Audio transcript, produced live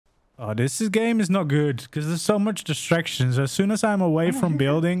Oh, game is not good because there's so much distractions. As soon as I'm away from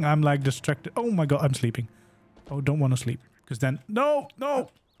building, I'm like distracted. Oh my god, I'm sleeping. Oh, don't want to sleep. Because then... No! Oh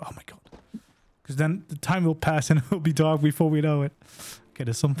my god. Because then the time will pass and it will be dark before we know it. Okay,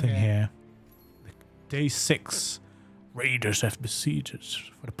 there's something here. Day 6. Raiders have besieged us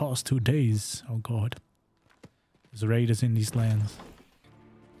for the past 2 days. Oh god. There's raiders in these lands.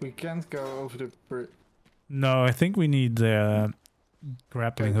 We can't go over the bridge. No, I think we need the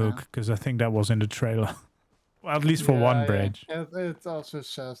grappling hook, because I think that was in the trailer. Well, at least for one bridge. Yeah. It also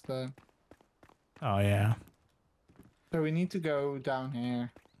says that. Oh, yeah. So we need to go down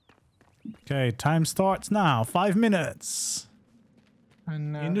here. Okay, time starts now. 5 minutes.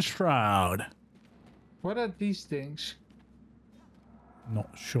 And, in the shroud. What are these things? Not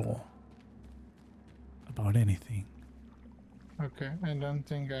sure about anything. Okay, I don't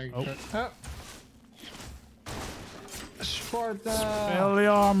think I got... Oh! Sparta!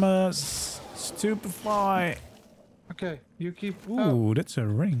 Expelliarmus! Stupefy! Okay, you keep... Ooh, that's a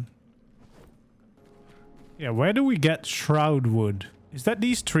ring. Yeah, where do we get shroud wood? Is that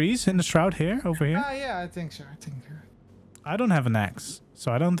these trees in the shroud here? Over here? Yeah, I think so. I don't have an axe,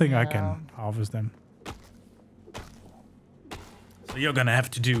 so I don't think I can harvest them. So you're gonna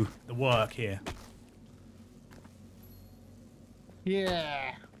have to do the work here.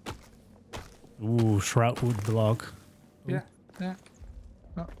 Yeah. Ooh, shroud wood block. Ooh. Yeah.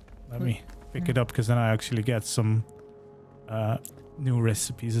 Oh. Let me pick it up because then I actually get some new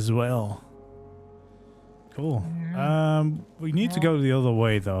recipes as well. Cool. Yeah. We need to go the other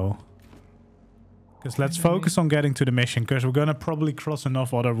way though. Because let's focus on getting to the mission, because we're gonna probably cross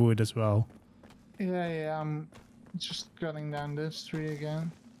enough other wood as well. Yeah, I'm just cutting down this tree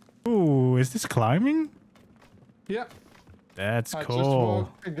again. Ooh, is this climbing? Yeah. That's cool. I just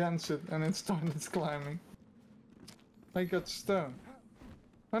walked against it and it started climbing. I got stone.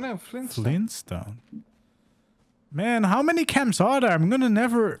 Oh no, flintstone. Flintstone. Man, how many camps are there? I'm gonna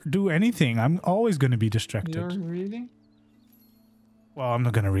never do anything. I'm always gonna be distracted. You're reading? Well, I'm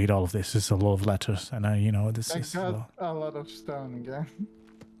not gonna read all of this. It's a lot of letters, and this is a lot of stone again.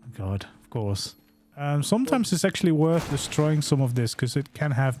 God, of course. Sometimes it's actually worth destroying some of this because it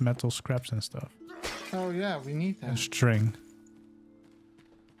can have metal scraps and stuff. Oh yeah, we need that. And string.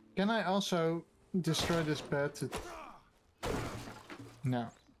 Can I also destroy this bed? No.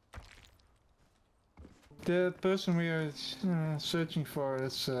 The person we are searching for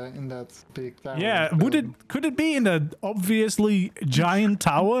is in that big tower. Yeah, could it be in the obviously giant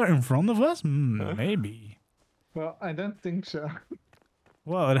tower in front of us? Maybe. Well, I don't think so.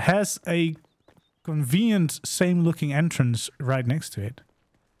 Well, it has a convenient same looking entrance right next to it.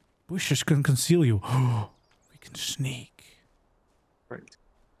 Bushes can conceal you. We can sneak. Right.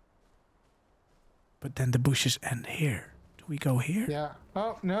 But then the bushes end here. Do we go here? Yeah.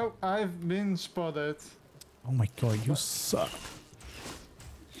 Oh no, I've been spotted. Oh my god, you suck.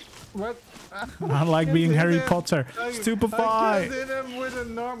 What? I like being Harry Potter. Stupefy! I did him with a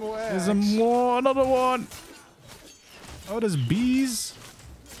normal axe. There's another one. Oh, there's bees.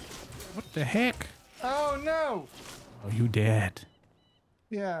 What the heck? Oh no! Oh, you dead.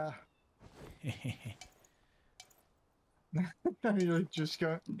 Yeah. You're just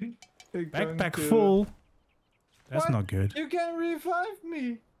going... Backpack full. That's not good. You can revive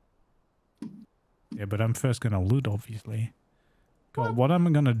me. Yeah, but I'm first gonna loot, obviously. God, what am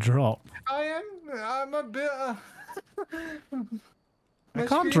I gonna drop? I'm a bit... I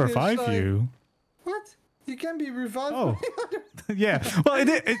can't revive you. What? You can be revived. Oh. Yeah. Well,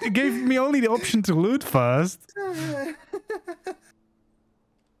 it gave me only the option to loot first.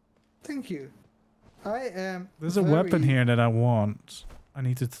 Thank you. I am... There's a weapon here that I want. I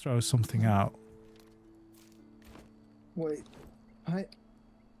need to throw something out. Wait.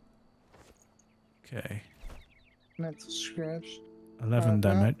 Okay. Metal scraps. 11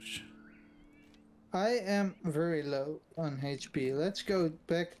 damage. I am very low on HP. Let's go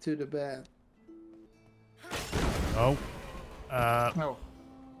back to the bed. Oh. No.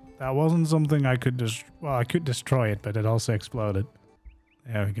 That wasn't something I could just... Well, I could destroy it, but it also exploded.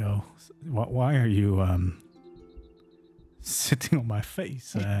 There we go. Why are you sitting on my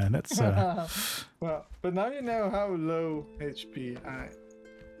face? That's well, but now you know how low HP I...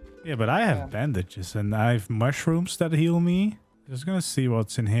 Yeah, but I have bandages and I have mushrooms that heal me. Just gonna see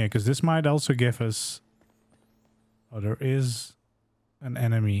what's in here, because this might also give us... Oh, there is an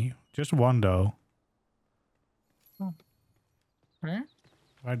enemy. Just one, though. Where?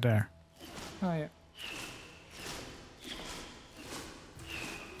 Right there. Oh, yeah.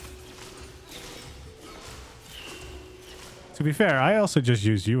 To be fair, I also just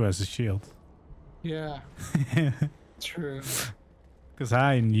use you as a shield. Yeah. True. Because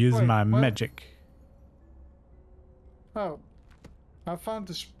I'm using my magic. Oh, I found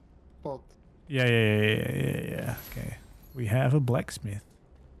the spot. Yeah. Okay. We have a blacksmith.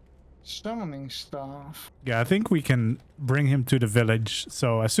 Summoning staff. Yeah, I think we can bring him to the village.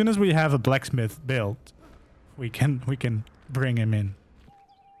 So as soon as we have a blacksmith built, we can bring him in.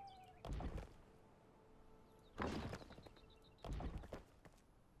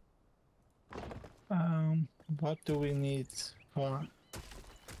 What do we need for?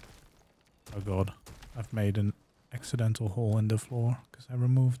 Oh god, I've made an accidental hole in the floor because I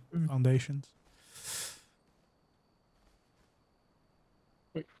removed foundations.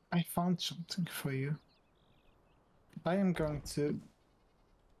 Wait, I found something for you. I am going to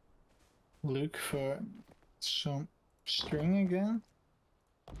look for some string again.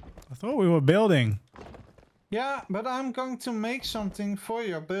 I thought we were building. Yeah, but I'm going to make something for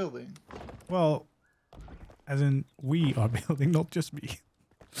your building. Well, as in we are building, not just me.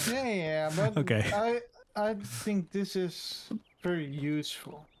 Yeah, but okay. I think this is very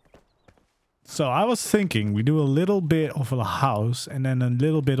useful. So I was thinking we do a little bit of a house and then a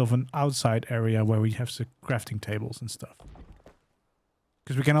little bit of an outside area where we have some crafting tables and stuff.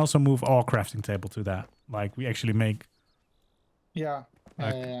 Because we can also move our crafting table to that. Like we actually make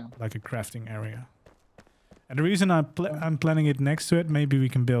like a crafting area. And the reason I'm planning it next to it, maybe we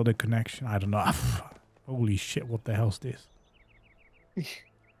can build a connection. I don't know. Holy shit, what the hell's this?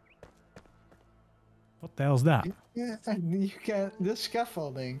 What the hell's that? Yeah, and you can the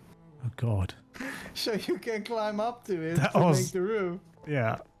scaffolding. Oh god. So you can climb up to it That to was, make the roof.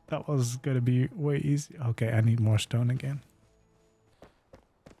 Yeah, that was gonna be way easy. Okay, I need more stone again.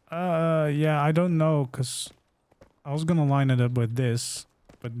 Yeah, I don't know, because I was gonna line it up with this,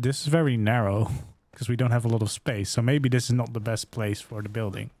 but this is very narrow, because we don't have a lot of space, so maybe this is not the best place for the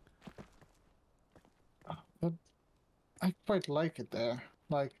building. But I quite like it there.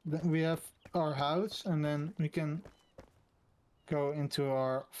 Like, we have our house, and then we can go into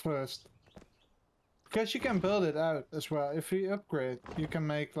our first... Because you can build it out as well. If we upgrade, you can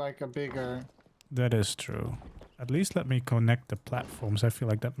make like a bigger... That is true. At least let me connect the platforms. I feel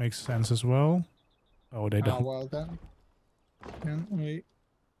like that makes sense as well. Oh, they don't. well then. Can we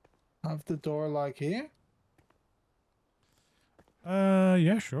have the door like here?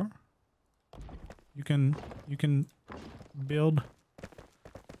 Yeah, sure. You can build.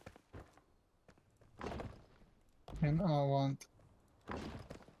 And I want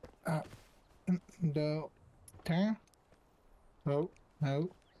the there. Oh no.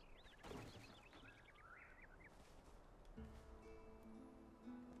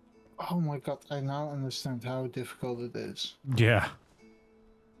 Oh my god, I now understand how difficult it is. Yeah.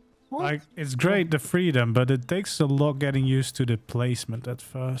 What? Like, it's great, the freedom, but it takes a lot getting used to the placement at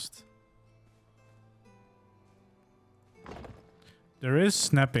first. There is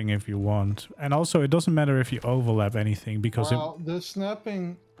snapping if you want. And also, it doesn't matter if you overlap anything, because the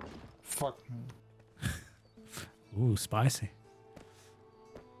snapping... Fuck me. Ooh, spicy.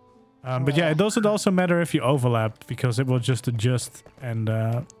 But yeah, it doesn't also matter if you overlap, because it will just adjust and...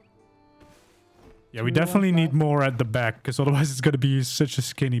 yeah, we definitely need more at the back, because otherwise it's going to be such a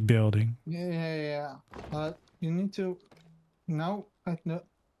skinny building. Yeah. But you need to... No, I think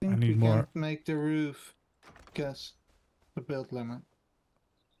need we more. can't make the roof because the build limit.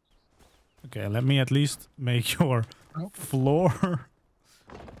 Okay, let me at least make your floor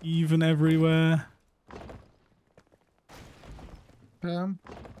even everywhere.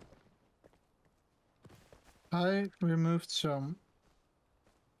 I removed some,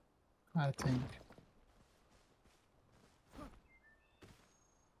 I think.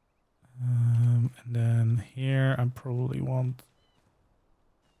 And then here I probably want...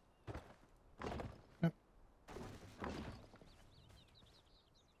 Yep.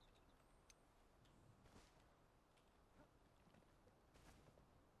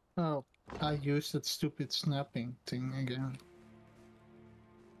 Oh, I used that stupid snapping thing again.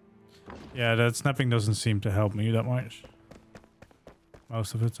 Yeah, that snapping doesn't seem to help me that much.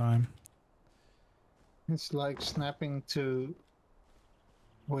 Most of the time. It's like snapping to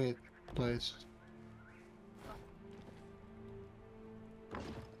weird places.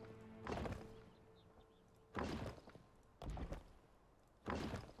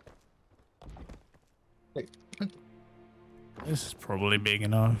 Wait. This is probably big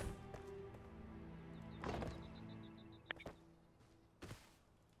enough.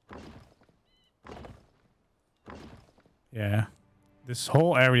 Yeah. This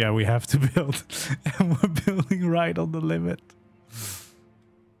whole area we have to build. And we're building right on the limit.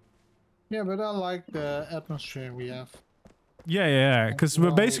 Yeah, but I like the atmosphere we have. Yeah. Because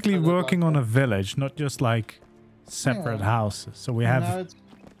we're basically working on a village, not just like separate Yeah. houses, so we Now have it's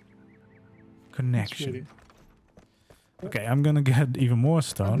connection. really. Okay, I'm gonna get even more What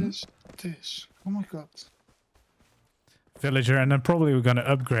stone. is this? Oh my god. Villager, and then probably we're gonna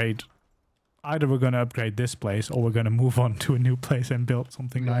upgrade. Either we're gonna upgrade this place, or we're gonna move on to a new place and build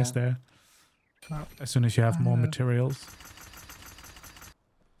something nice Yeah. there. Oh, As soon as you have more materials.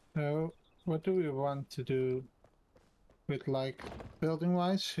 so, what do we want to do with like building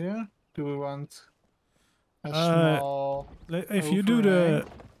wise here? Do we want a small If you do the,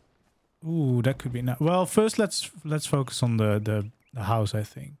 ooh, that could be nice. Well, first let's focus on the house, I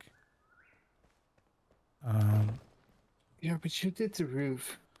think. Yeah, but you did the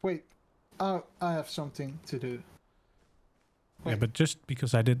roof. Wait, oh, I have something to do. Yeah, Wait. but just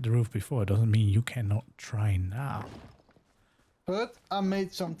because I did the roof before doesn't mean you cannot try now. But I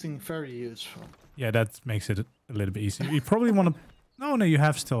made something very useful. Yeah, that makes it a little bit easier. You probably want to. No, you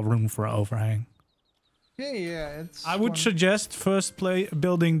have still room for an overhang. Yeah, it's. I would suggest first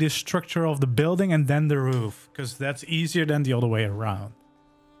building the structure of the building and then the roof, because that's easier than the other way around.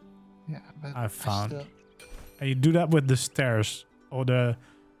 Yeah, but I've found. still... And you do that with the stairs or the,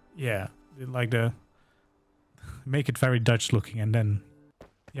 yeah, like the. Make it very Dutch looking, and then,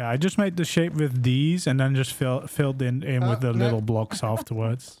 yeah, I just made the shape with these, and then just filled in with the little blocks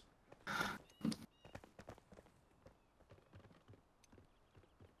afterwards.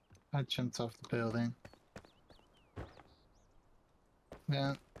 I jumped off the building.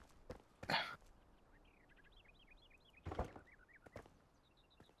 Yeah.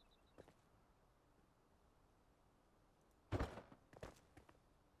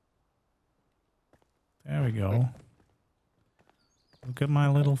 There we go. Look at my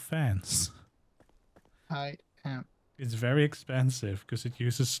little fence. I am. It's very expensive because it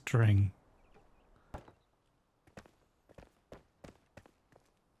uses string.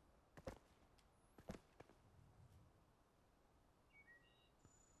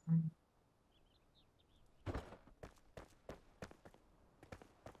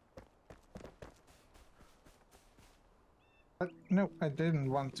 But no, I didn't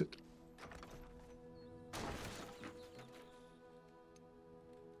want to.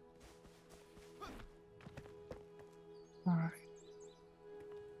 Alright.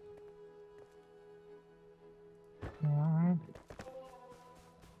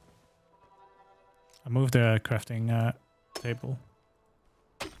 I moved the crafting table.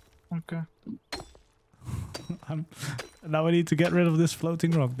 Okay. Now I need to get rid of this floating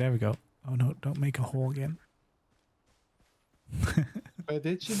rock. There we go. Oh no, don't make a hole again. But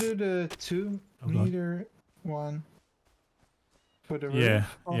did you do the 2 meter one for the roof? Yeah,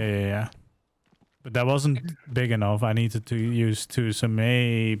 yeah. But that wasn't big enough. I needed to use 2, so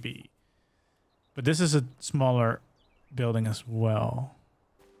maybe. But this is a smaller building as well.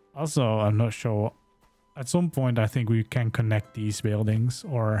 Also, I'm not sure. At some point, I think we can connect these buildings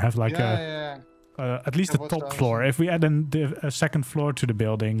or have like at least a top floor. If we add a second floor to the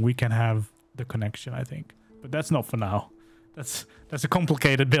building, we can have the connection, I think. But that's not for now. That's a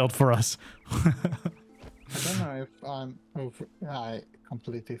complicated build for us. I don't know if I'm over. I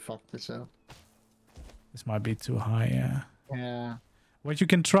completely fucked this up. This might be too high, yeah. Yeah. What you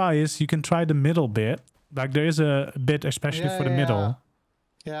can try is you can try the middle bit. Like there is a bit especially for the middle.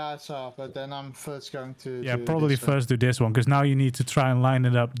 Yeah, I saw, but then I'm first going to. Yeah, do probably this first do this one because now you need to try and line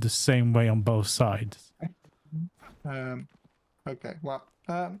it up the same way on both sides. Okay. Well.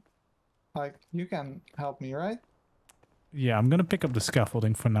 Like you can help me, right? Yeah, I'm gonna pick up the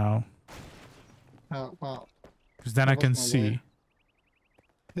scaffolding for now. Oh well. Because then I can see.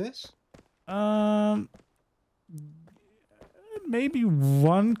 This? Maybe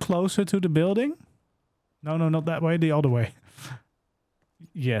one closer to the building. No, not that way. The other way.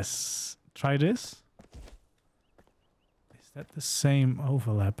 Yes. Try this. Is that the same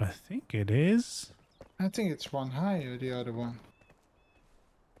overlap? I think it is. I think it's one higher, the other one.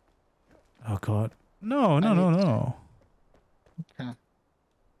 Oh god. No. Okay.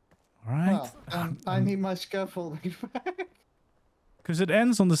 Alright. Well, I need my scaffolding back. Because it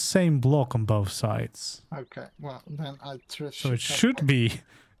ends on the same block on both sides. Okay, well then I trust. So it should be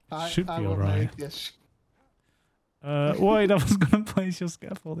alright. Wait, I was gonna place your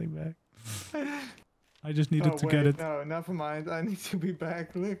scaffolding back. I just needed to get it. No, never mind. I need to be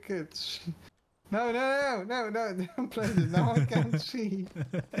back. Look, it's. No, don't place it. Now I can't see.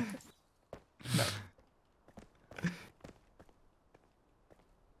 No.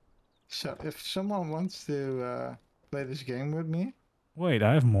 So, if someone wants to play this game with me... Wait,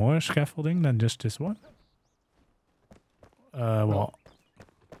 I have more scaffolding than just this one? Well...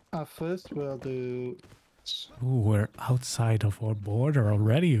 first we'll do... Ooh, we're outside of our border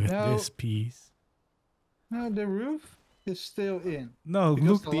already with this piece. No, the roof is still in. No, Because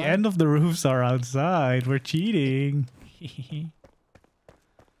look, the the light- end of the roofs are outside. We're cheating.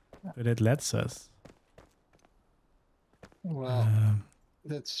 But it lets us. Well,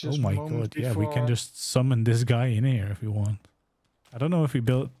 that's Oh just my moments god, yeah, we can before- just summon this guy in here if we want. I don't know if we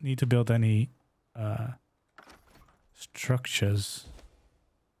need to build any structures.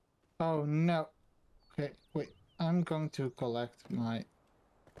 Oh no. Okay, wait. I'm going to collect my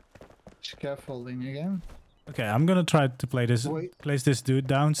scaffolding again. Okay, I'm gonna try to place this dude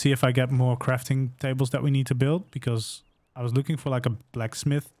down, see if I get more crafting tables that we need to build, because I was looking for like a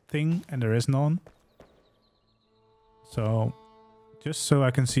blacksmith thing and there is none. So just so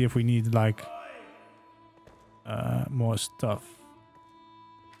I can see if we need like more stuff.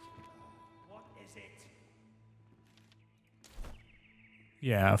 What is it?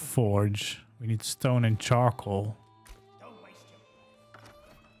 Yeah, a forge. We need stone and charcoal. Don't waste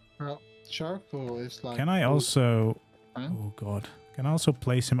your Well, charcoal is like. Can I wood, also... right? Oh god. Can I also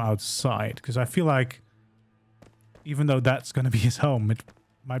place him outside? Because I feel like even though that's going to be his home, it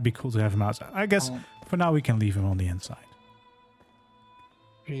might be cool to have him outside. I guess Oh, for now we can leave him on the inside.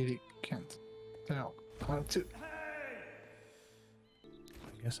 really can't tell how to.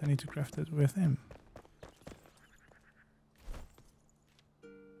 I guess I need to craft it with him.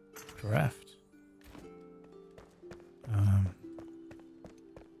 Craft.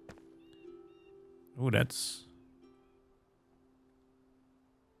 Oh, that's...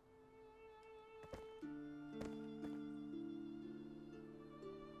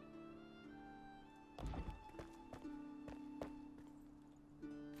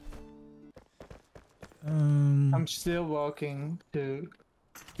 I'm still walking to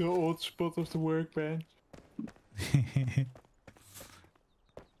the old spot of the workbench.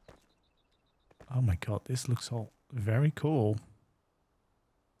 Oh my god, this looks all very cool.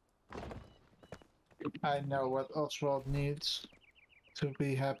 I know what Oswald needs to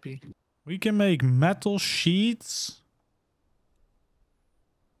be happy. We can make metal sheets.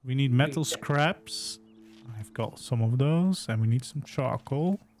 We need metal scraps. I've got some of those, and we need some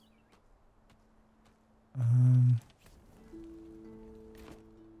charcoal.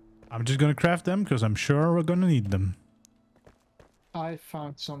 I'm just gonna craft them because I'm sure we're gonna need them. I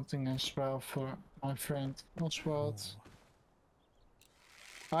found something as well for my friend Oswald.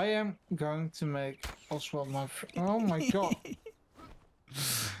 I am going to make Oswald my friend. Oh my god.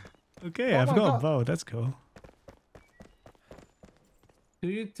 Okay, Oh I've my got a God. bow. That's cool. Do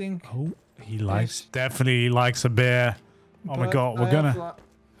you think... Oh, he definitely likes a bear. Oh my But god, I we're have, gonna...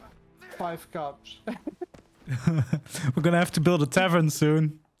 like, 5 cups. we're gonna have to build a tavern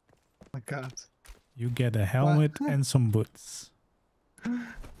soon. Oh my god. You get a helmet and some boots.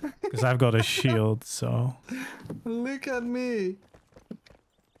 Because I've got a shield, so... Look at me.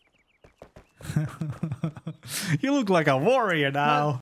 You look like a warrior now.